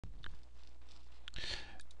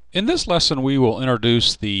In this lesson, we will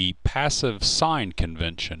introduce the passive sign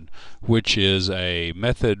convention, which is a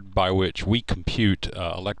method by which we compute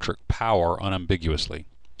electric power unambiguously.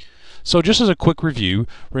 So just as a quick review,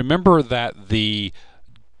 remember that the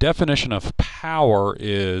definition of power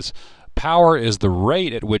is the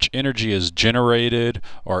rate at which energy is generated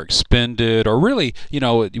or expended, or really,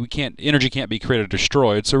 energy can't be created or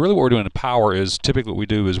destroyed. So really what we're doing in power is typically what we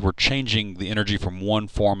do is we're changing the energy from one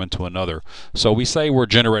form into another. So we say we're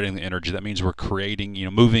generating the energy. That means we're creating,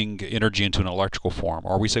 moving energy into an electrical form.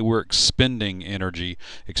 Or we say we're expending energy,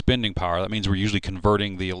 expending power. That means we're usually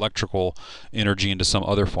converting the electrical energy into some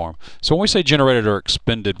other form. So when we say generated or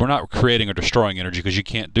expended, we're not creating or destroying energy, because you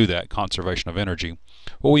can't do that, conservation of energy.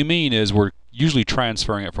 What we mean is we're usually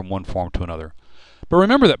transferring it from one form to another. But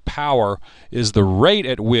remember that power is the rate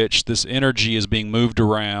at which this energy is being moved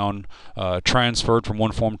around, transferred from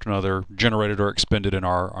one form to another, generated or expended in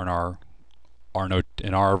our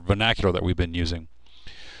vernacular that we've been using.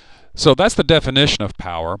 So that's the definition of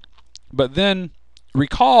power. But then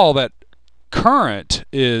recall that current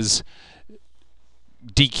is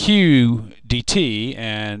dq dt,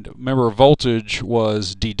 and remember voltage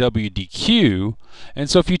was dw dq, and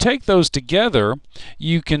so if you take those together,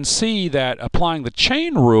 you can see that applying the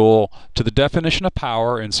chain rule to the definition of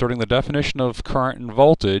power, inserting the definition of current and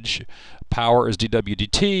voltage, power is dw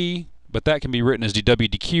dt, but that can be written as dw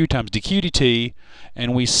dq times dq dt,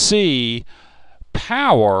 and we see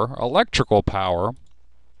power, electrical power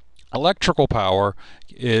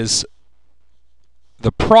is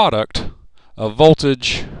the product of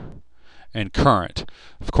voltage and current.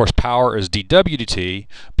 Of course, power is dw dt,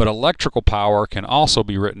 but electrical power can also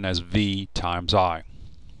be written as V times I.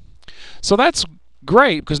 So that's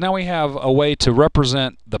great, because now we have a way to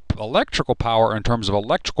represent the electrical power in terms of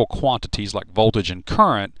electrical quantities like voltage and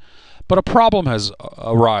current, but a problem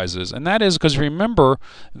arises, and that is because remember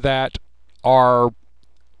that our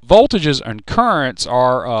voltages and currents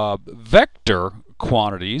are vector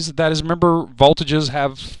quantities. That is, remember, voltages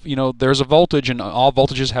have, there's a voltage, and all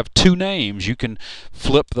voltages have two names. You can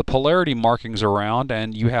flip the polarity markings around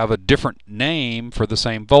and you have a different name for the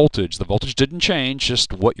same voltage. The voltage didn't change,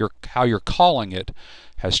 just how you're calling it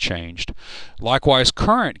has changed. Likewise,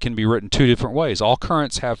 current can be written two different ways. All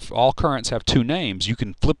currents have two names. You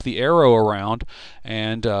can flip the arrow around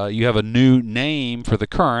and you have a new name for the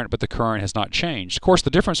current, but the current has not changed. Of course,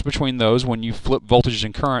 the difference between those when you flip voltages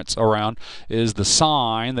and currents around is the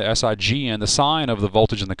sign, the SIGN, the sign of the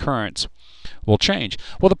voltage and the currents will change.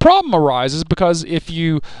 Well, the problem arises because if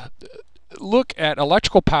you look at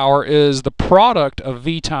electrical power is the product of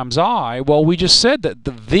V times I, well, we just said that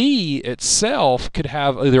the V itself could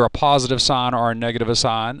have either a positive sign or a negative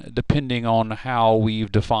sign, depending on how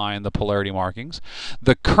we've defined the polarity markings.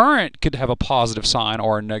 The current could have a positive sign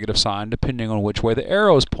or a negative sign, depending on which way the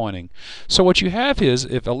arrow is pointing. So what you have is,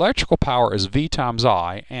 if electrical power is V times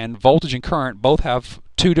I, and voltage and current both have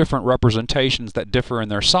two different representations that differ in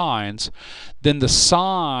their signs, then the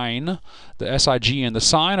sign, the SIGN, the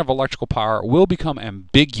sign of electrical power will become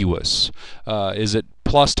ambiguous. Is it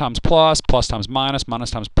plus times plus, plus times minus,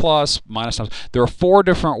 minus times plus, minus times... There are four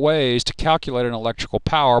different ways to calculate an electrical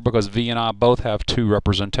power because V and I both have two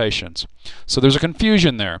representations. So there's a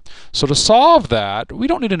confusion there. So to solve that, we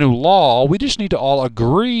don't need a new law. We just need to all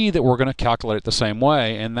agree that we're going to calculate it the same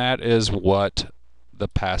way, and that is what the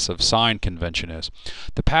passive sign convention is.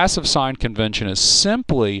 The passive sign convention is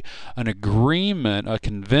simply an agreement, a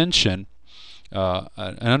convention,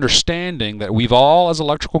 an understanding that we've all, as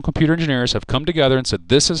electrical and computer engineers, have come together and said,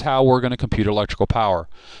 this is how we're going to compute electrical power.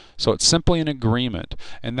 So it's simply an agreement,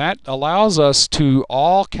 and that allows us to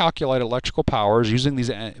all calculate electrical powers using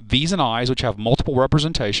these V's and I's, which have multiple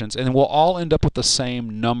representations, and we'll all end up with the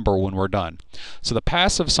same number when we're done. So the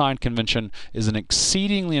passive sign convention is an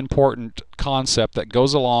exceedingly important concept that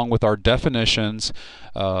goes along with our definitions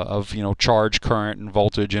of charge, current, and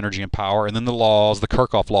voltage, energy, and power, and then the laws, the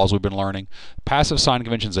Kirchhoff laws we've been learning. Passive sign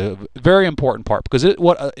convention is a very important part because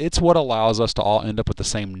it's what allows us to all end up with the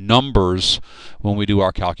same numbers when we do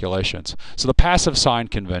our calculations. So the passive sign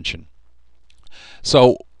convention.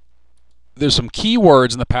 So there's some key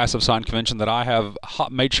words in the passive sign convention that I have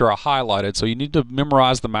made sure I highlighted. So you need to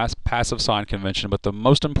memorize the passive sign convention, but the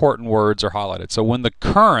most important words are highlighted. So when the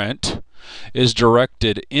current is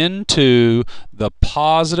directed into the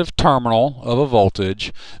positive terminal of a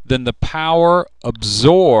voltage, then the power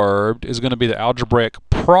absorbed is going to be the algebraic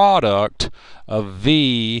product of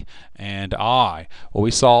V and I. Well,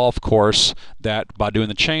 we saw, of course, that by doing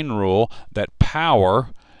the chain rule, that power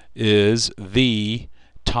is V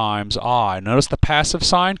times I. Notice the passive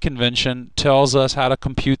sign convention tells us how to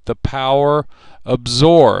compute the power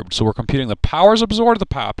absorbed. So we're computing the powers absorbed, the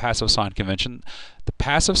passive sign convention. The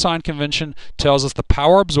passive sign convention tells us the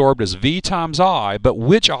power absorbed is V times I, but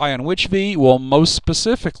which I and which V? Well, most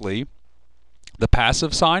specifically, the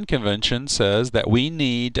passive sign convention says that we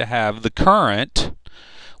need to have the current.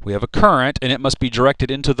 We have a current, and it must be directed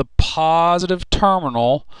into the positive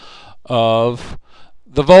terminal of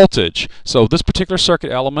the voltage. So this particular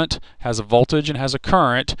circuit element has a voltage and has a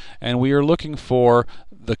current, and we are looking for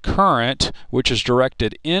the current which is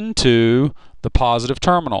directed into the positive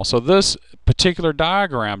terminal. So this particular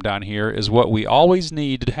diagram down here is what we always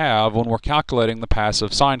need to have when we're calculating the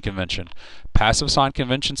passive sign convention. Passive sign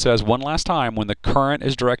convention says, one last time, when the current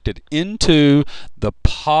is directed into the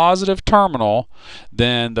positive terminal,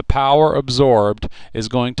 then the power absorbed is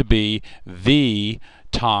going to be V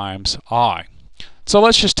times I. So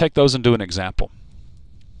let's just take those and do an example.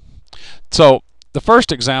 So the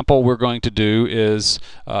first example we're going to do is,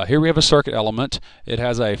 here we have a circuit element. It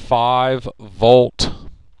has a 5-volt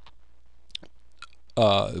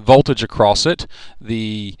voltage across it.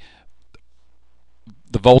 The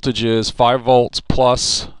voltage is 5 volts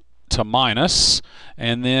plus to minus,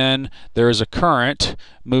 and then there is a current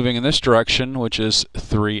moving in this direction, which is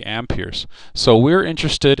 3 amperes. So we're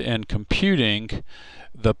interested in computing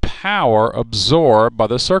the power absorbed by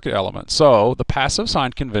the circuit element. So the passive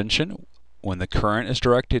sign convention, when the current is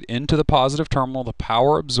directed into the positive terminal, the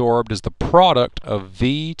power absorbed is the product of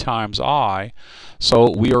V times I.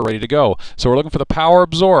 So we are ready to go. So we're looking for the power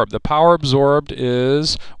absorbed. The power absorbed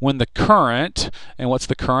is when the current, and what's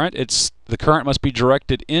the current? It's the current must be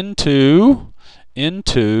directed into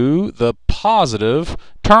the positive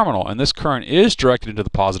terminal, and this current is directed into the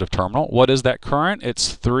positive terminal. What is that current?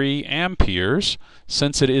 It's 3 amperes.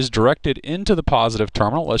 Since it is directed into the positive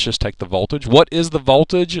terminal, let's just take the voltage. What is the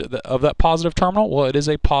voltage of that positive terminal? Well, it is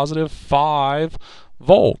a positive 5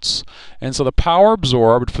 volts. And so the power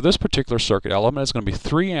absorbed for this particular circuit element is going to be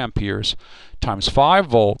 3 amperes times 5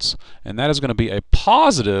 volts, and that is going to be a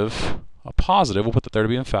positive, we'll put that there to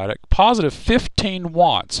be emphatic, positive 15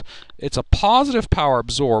 watts. It's a positive power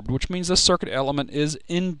absorbed, which means this circuit element is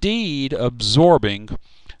indeed absorbing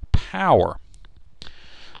power.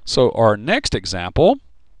 So our next example,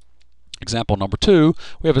 example number 2,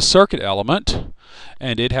 we have a circuit element,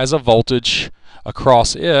 and it has a voltage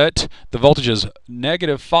across it. The voltage is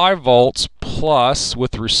negative 5 volts plus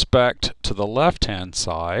with respect to the left-hand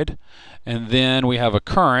side, and then we have a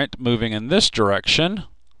current moving in this direction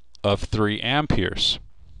of 3 amperes.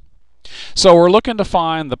 So we're looking to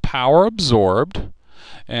find the power absorbed,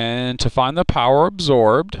 and to find the power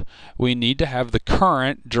absorbed, we need to have the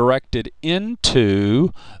current directed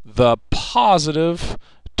into the positive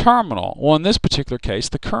terminal. Well, in this particular case,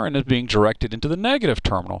 the current is being directed into the negative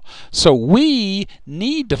terminal. So we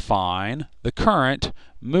need to find the current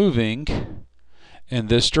moving in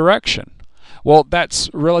this direction. Well, that's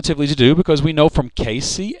relatively easy to do because we know from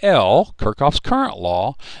KCL, Kirchhoff's current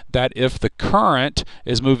law, that if the current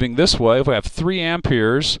is moving this way, if we have 3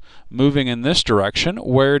 amperes moving in this direction,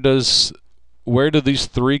 where do these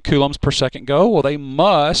 3 coulombs per second go? Well, they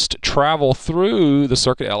must travel through the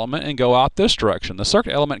circuit element and go out this direction. The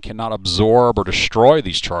circuit element cannot absorb or destroy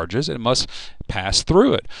these charges. It must pass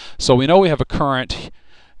through it. So we know we have a current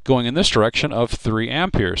going in this direction of 3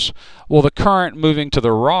 amperes. Well, the current moving to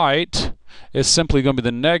the right is simply going to be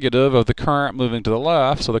the negative of the current moving to the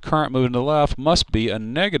left, so the current moving to the left must be a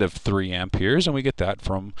negative 3 amperes, and we get that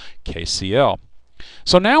from KCL.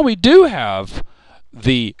 So now we do have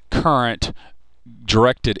the current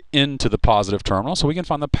directed into the positive terminal, so we can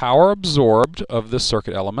find the power absorbed of this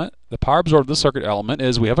circuit element. The power absorbed of the circuit element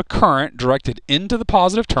is we have a current directed into the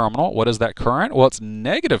positive terminal. What is that current? Well, it's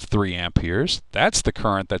negative 3 amperes. That's the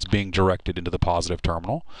current that's being directed into the positive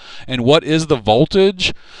terminal. And what is the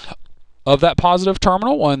voltage of that positive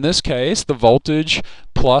terminal? Well, in this case, the voltage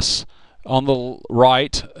plus on the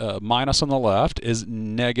right, minus on the left, is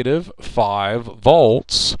negative 5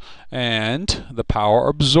 volts, and the power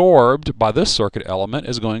absorbed by this circuit element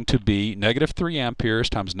is going to be negative 3 amperes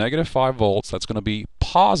times negative 5 volts. That's going to be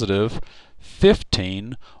positive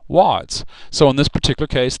 15 watts. So in this particular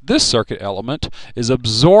case, this circuit element is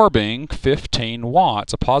absorbing 15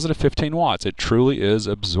 watts, a positive 15 watts. It truly is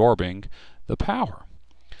absorbing the power.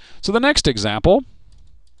 So the next example,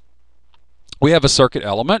 we have a circuit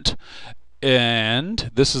element,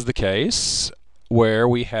 and this is the case where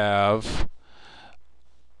we have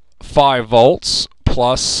 5 volts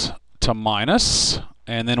plus to minus,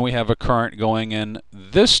 and then we have a current going in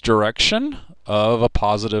this direction of a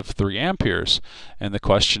positive 3 amperes. And the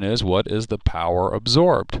question is, what is the power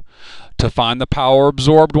absorbed? To find the power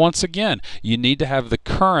absorbed, once again, you need to have the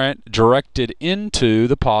current directed into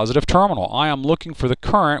the positive terminal. I am looking for the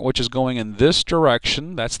current which is going in this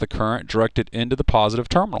direction. That's the current directed into the positive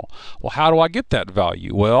terminal. Well, how do I get that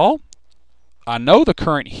value? Well, I know the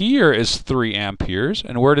current here is 3 amperes,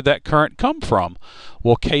 and where did that current come from?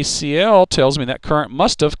 Well, KCL tells me that current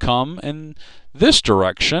must have come in this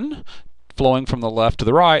direction, flowing from the left to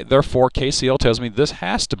the right. Therefore, KCL tells me this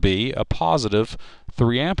has to be a positive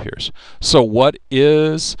 3 amperes. So what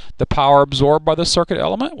is the power absorbed by the circuit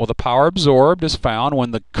element? Well, the power absorbed is found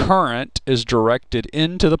when the current is directed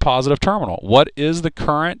into the positive terminal. What is the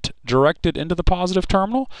current directed into the positive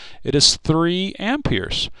terminal? It is 3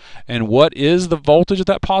 amperes. And what is the voltage at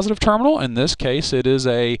that positive terminal? In this case, it is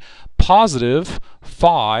a positive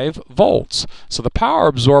 5 volts. So the power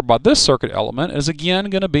absorbed by this circuit element is again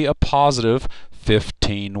going to be a positive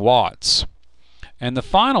 15 watts. And the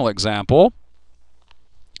final example,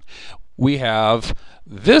 we have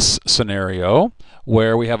this scenario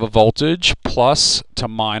where we have a voltage plus to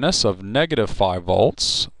minus of negative 5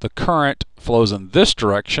 volts. The current flows in this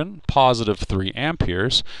direction, positive 3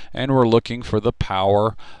 amperes, and we're looking for the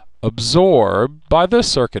power absorbed by this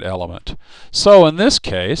circuit element. So in this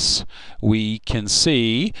case, we can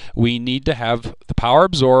see we need to have the power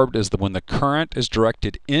absorbed is when the current is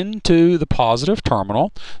directed into the positive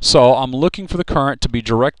terminal. So I'm looking for the current to be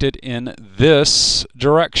directed in this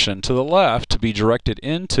direction to the left, to be directed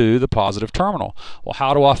into the positive terminal. Well,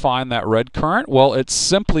 how do I find that red current? Well, it's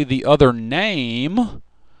simply the other name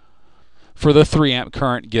for the 3 amp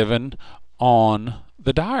current given on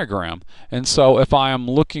the diagram. And so if I am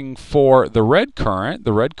looking for the red current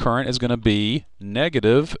is going to be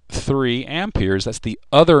negative 3 amperes. That's the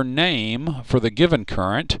other name for the given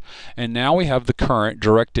current. And now we have the current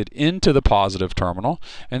directed into the positive terminal.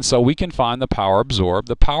 And so we can find the power absorbed.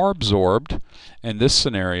 The power absorbed in this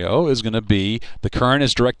scenario is going to be the current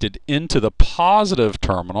is directed into the positive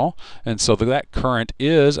terminal. And so that current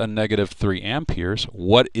is a negative 3 amperes.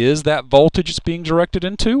 What is that voltage it's being directed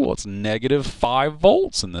into? Well, it's negative 5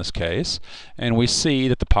 volts in this case. And we see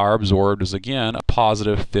that the power absorbed is again a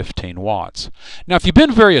positive 15 watts. Now, if you've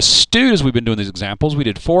been very astute as we've been doing these examples, we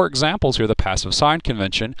did 4 examples here of the passive sign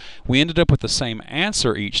convention. We ended up with the same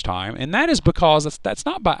answer each time, and that is because that's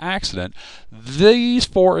not by accident. These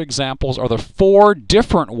 4 examples are the 4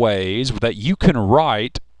 different ways that you can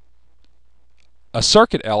write a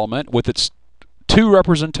circuit element with its 2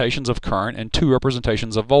 representations of current and 2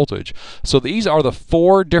 representations of voltage. So these are the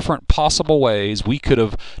 4 different possible ways we could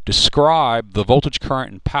have described the voltage,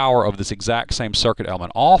 current, and power of this exact same circuit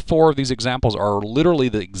element. All 4 of these examples are literally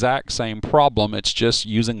the exact same problem. It's just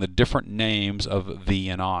using the different names of V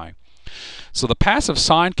and I. So the passive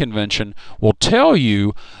sign convention will tell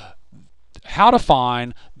you how to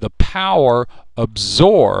find the power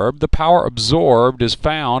absorbed. The power absorbed is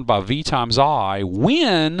found by V times I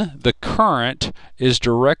when the current is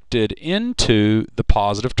directed into the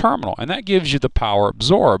positive terminal. And that gives you the power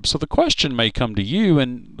absorbed. So the question may come to you,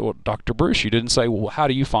 and well, Dr. Bruce, you didn't say, well, how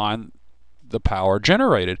do you find the power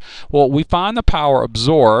generated? Well, we find the power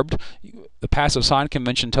absorbed. The passive sign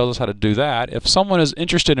convention tells us how to do that. If someone is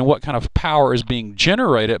interested in what kind of power is being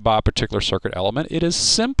generated by a particular circuit element, it is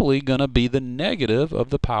simply going to be the negative of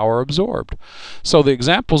the power absorbed. So the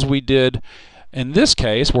examples we did in this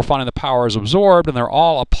case, we're finding the power is absorbed, and they're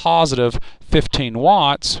all a positive 15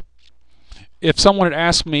 watts. If someone had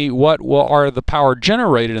asked me what are the power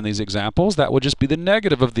generated in these examples, that would just be the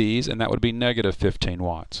negative of these, and that would be negative 15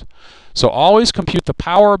 watts. So always compute the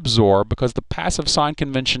power absorbed, because the passive sign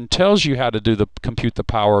convention tells you how to compute the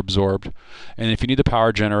power absorbed. And if you need the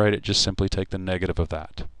power generated, just simply take the negative of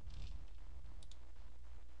that.